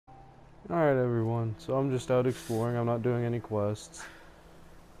Alright everyone, so I'm just out exploring, I'm not doing any quests.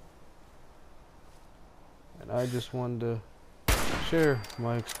 And I just wanted to share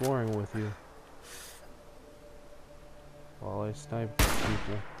my exploring with you. While I snipe these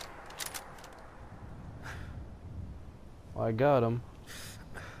people. Well, I got him.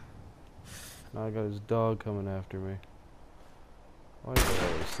 Now I got his dog coming after me. Why do they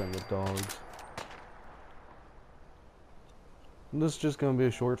always send the dogs? And this is just gonna be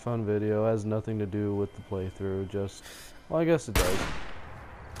a short fun video, it has nothing to do with the playthrough, just... well, I guess it does.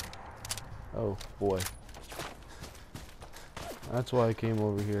 Oh, boy. That's why I came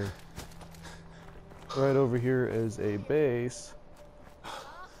over here. Right over here is a base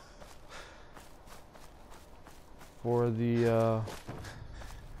for the,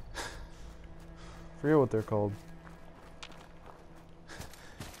 forget what they're called.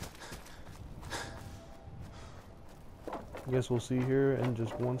 I guess we'll see here in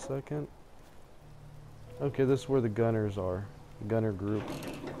just 1 second. Okay, this is where the gunners are. The gunner group.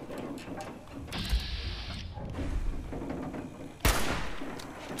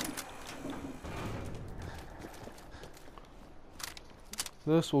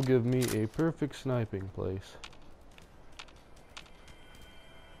 This will give me a perfect sniping place.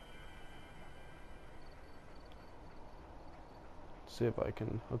 See if I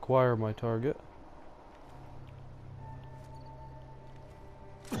can acquire my target.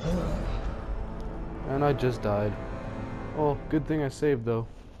 And I just died. Oh, good thing I saved though.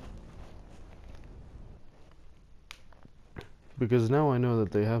 Because now I know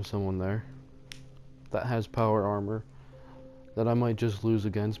that they have someone there that has power armor that I might just lose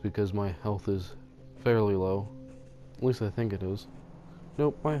against because my health is fairly low. At least I think it is.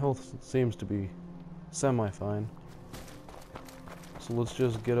 Nope, my health seems to be semi-fine. So let's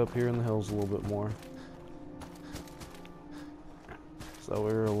just get up here in the hills a little bit more. So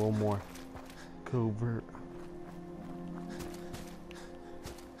we're a little more covert.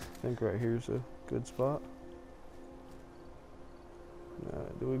 I think right here's a good spot.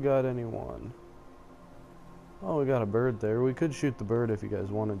 Do we got anyone? Oh, we got a bird there. We could shoot the bird if you guys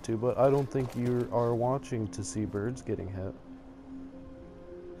wanted to, but I don't think you are watching to see birds getting hit.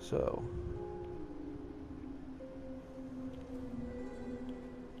 So...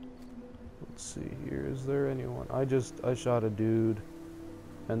 let's see here. Is there anyone? I shot a dude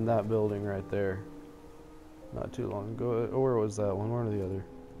in that building right there. Not too long ago. Or was that one? One or the other.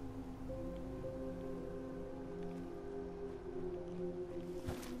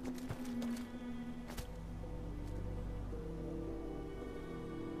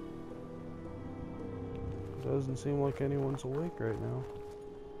 Doesn't seem like anyone's awake right now.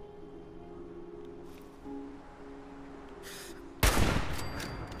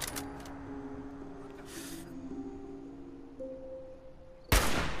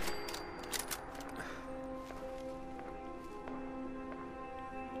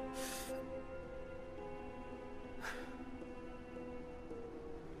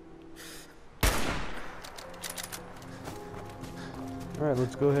 Alright,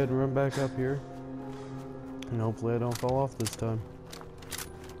 let's go ahead and run back up here. And hopefully I don't fall off this time.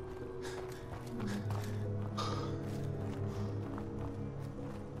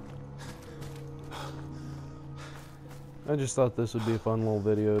 I just thought this would be a fun little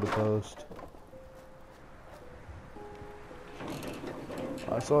video to post.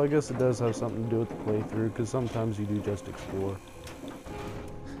 So I guess it does have something to do with the playthrough, because sometimes you do just explore.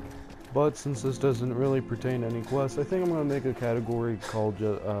 But since this doesn't really pertain to any quests, I think I'm going to make a category called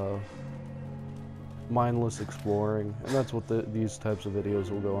mindless exploring, and that's what these types of videos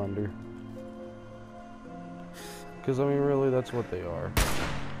will go under. Because I mean, really, that's what they are.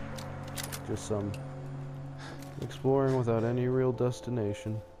 Just some exploring without any real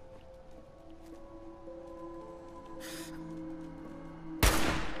destination.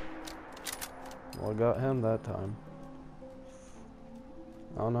 Well, I got him that time.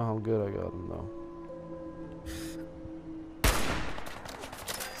 I don't know how good I got him though.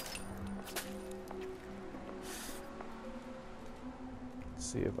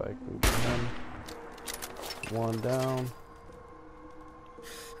 See if I can get him. One down.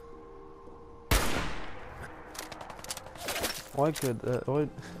 Why could that?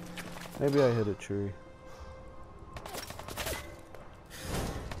 Maybe I hit a tree.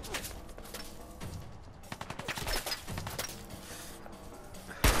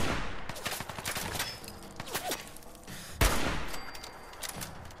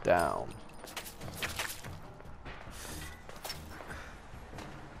 Down.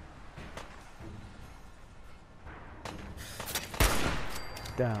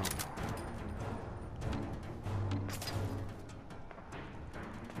 Down.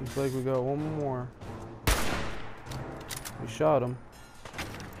 Looks like we got one more. We shot him.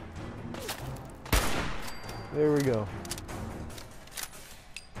 There we go.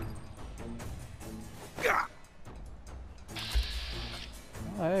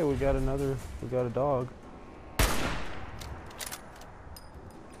 Oh, hey, we got a dog.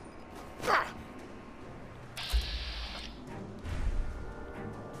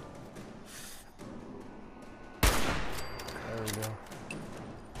 There we go.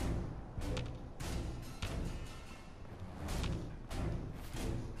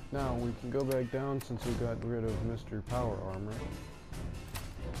 Now we can go back down since we got rid of Mr. Power Armor.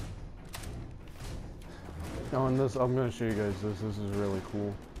 Now in this, I'm going to show you guys this. This is really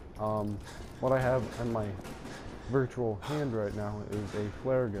cool. What I have in my virtual hand right now is a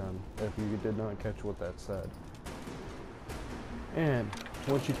flare gun, if you did not catch what that said. And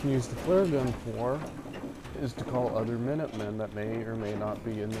what you can use the flare gun for is to call other Minutemen that may or may not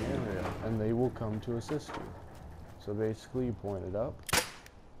be in the area, and they will come to assist you. So basically you point it up,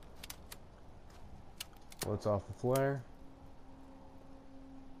 lets off the flare.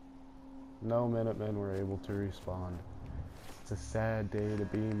 No Minutemen were able to respond. It's a sad day to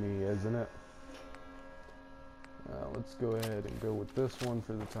be me, isn't it? Let's go ahead and go with this one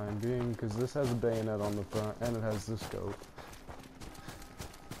for the time being, because this has a bayonet on the front and it has the scope.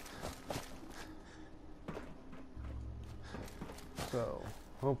 So,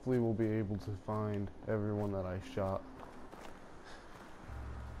 hopefully we'll be able to find everyone that I shot.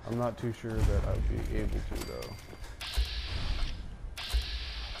 I'm not too sure that I'd be able to though.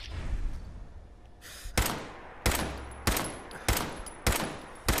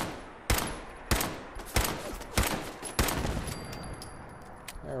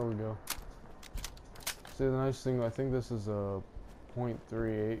 There we go. See, the nice thing, I think this is a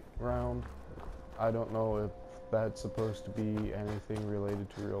 .38 round. I don't know if that's supposed to be anything related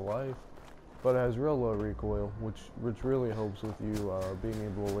to real life, but it has real low recoil, which really helps with you being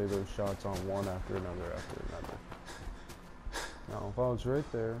able to lay those shots on one after another after another. Now, if I was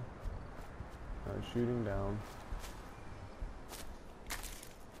right there, shooting down,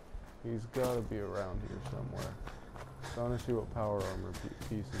 he's got to be around here somewhere. So I want to see what power armor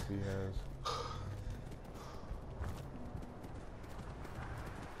pieces he has.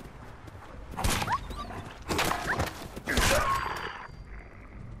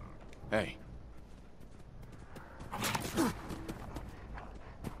 Hey.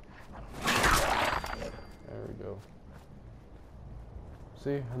 There we go.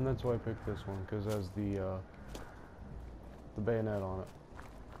 See, and that's why I picked this one, because it has the bayonet on it.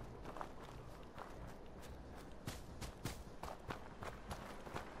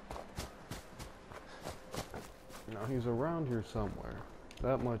 Now he's around here somewhere.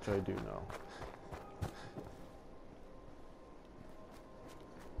 That much I do know.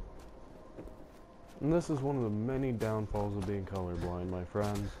 And this is one of the many downfalls of being colorblind, my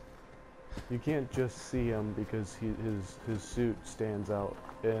friends. You can't just see him because his suit stands out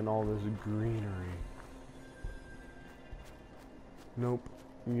in all this greenery. Nope.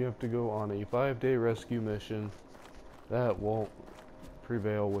 You have to go on a 5-day rescue mission. That won't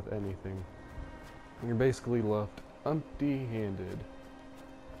prevail with anything. You're basically left empty-handed.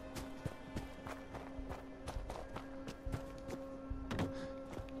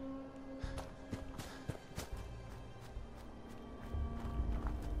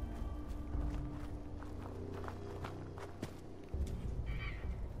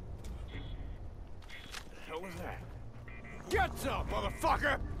 What was that? Get some,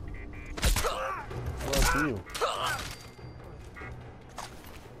 motherfucker! Fuck you.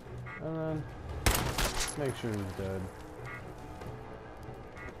 And then make sure he's dead.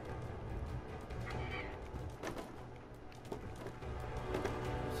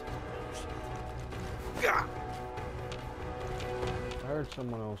 I heard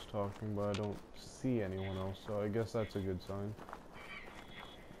someone else talking, but I don't see anyone else, so I guess that's a good sign.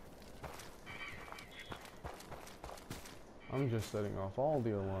 I'm just setting off all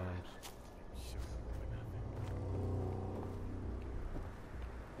the alarms.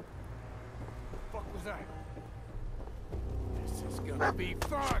 What the fuck was that? This is gonna be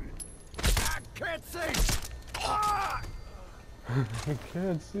fun! I can't see! Ah! I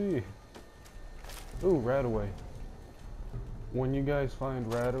can't see. Ooh, Radaway. When you guys find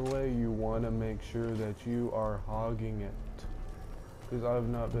Radaway, you want to make sure that you are hogging it. Because I've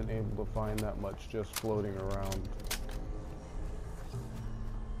not been able to find that much just floating around.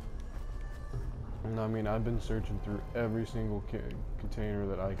 And I mean, I've been searching through every single container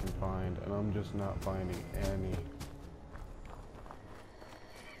that I can find, and I'm just not finding any.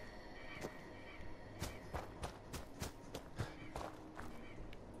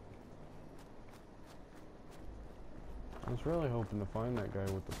 I was really hoping to find that guy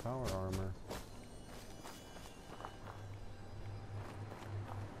with the power armor.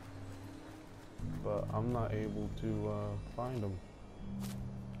 But I'm not able to find him.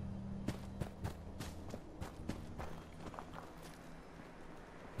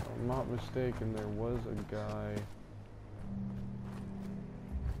 If I'm not mistaken, there was a guy.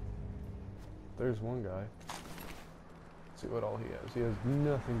 There's one guy. Let's see what all he has. He has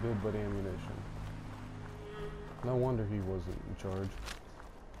nothing good but ammunition. No wonder he wasn't in charge.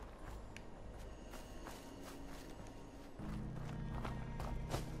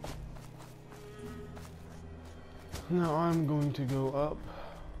 Now I'm going to go up.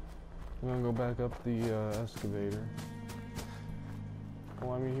 I'm going to go back up the excavator.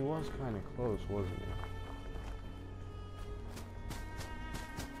 Well, I mean, he was kind of close, wasn't he?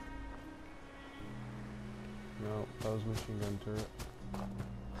 No, that was machine gun turret.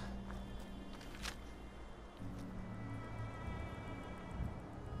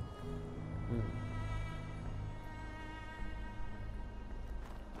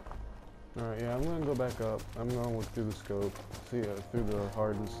 Alright, yeah, I'm gonna go back up. I'm gonna look through the scope, see through the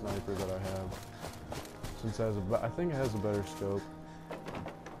hardened sniper that I have. Since it has I think it has a better scope.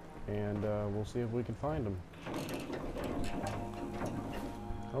 And we'll see if we can find him.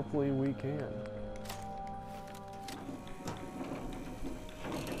 Hopefully we can.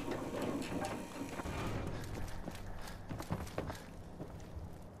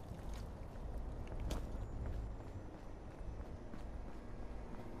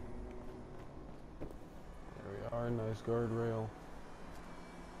 Nice guardrail.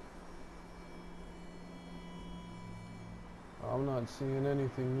 I'm not seeing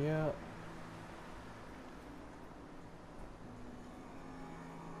anything yet.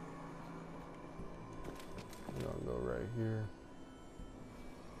 I'm gonna go right here.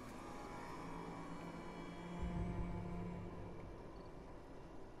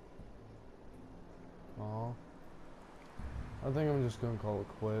 Aw. I think I'm just gonna call it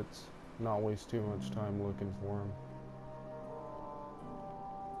quits. Not waste too much time looking for him.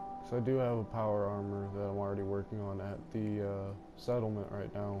 So I do have a power armor that I'm already working on at the settlement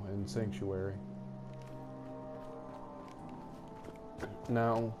right now in Sanctuary.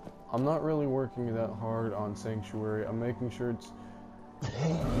 Now, I'm not really working that hard on Sanctuary. I'm making sure it's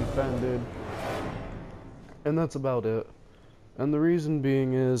defended, and that's about it. And the reason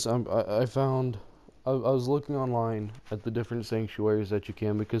being is I was looking online at the different sanctuaries that you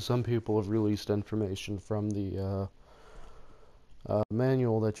can, because some people have released information from the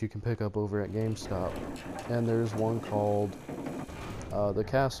manual that you can pick up over at GameStop, and there's one called the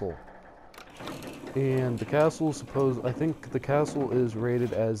Castle. And the castle I think the castle is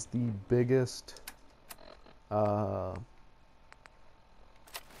rated as the biggest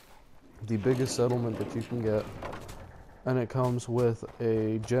settlement that you can get. And it comes with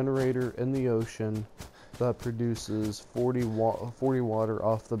a generator in the ocean that produces 40 water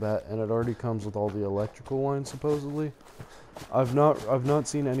off the bat, and it already comes with all the electrical lines supposedly. I've not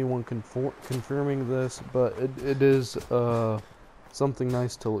seen anyone confirming this, but it is something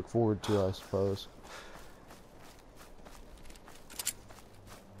nice to look forward to, I suppose.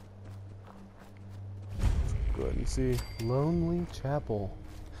 Go ahead and see Lonely Chapel.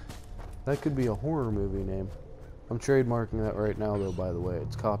 That could be a horror movie name. I'm trademarking that right now, though, by the way.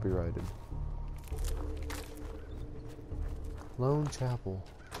 It's copyrighted. Lone Chapel.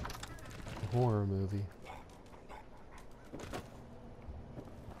 A horror movie. Is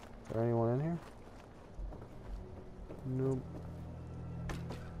there anyone in here? Nope.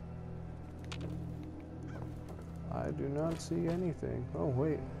 I do not see anything. Oh,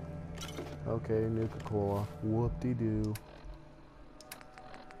 wait. Okay, Nuka-Cola. Whoop-de-doo.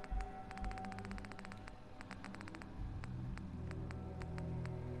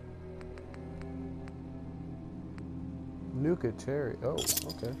 Nuka cherry. Oh,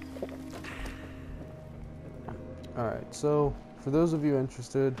 okay. Alright, so for those of you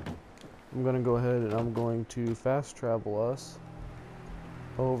interested, I'm going to go ahead and I'm going to fast travel us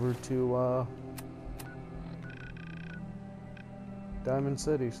over to Diamond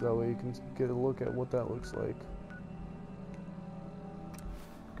City, so that way you can get a look at what that looks like.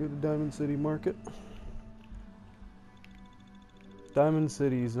 Go to Diamond City Market. Diamond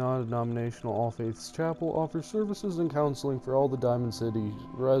City's non-denominational All Faiths Chapel offers services and counseling for all the Diamond City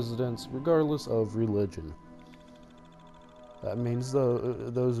residents, regardless of religion. That means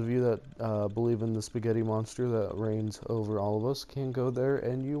those of you that believe in the spaghetti monster that reigns over all of us can go there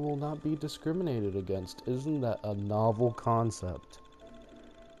and you will not be discriminated against. Isn't that a novel concept?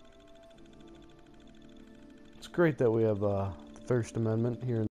 It's great that we have the First Amendment here in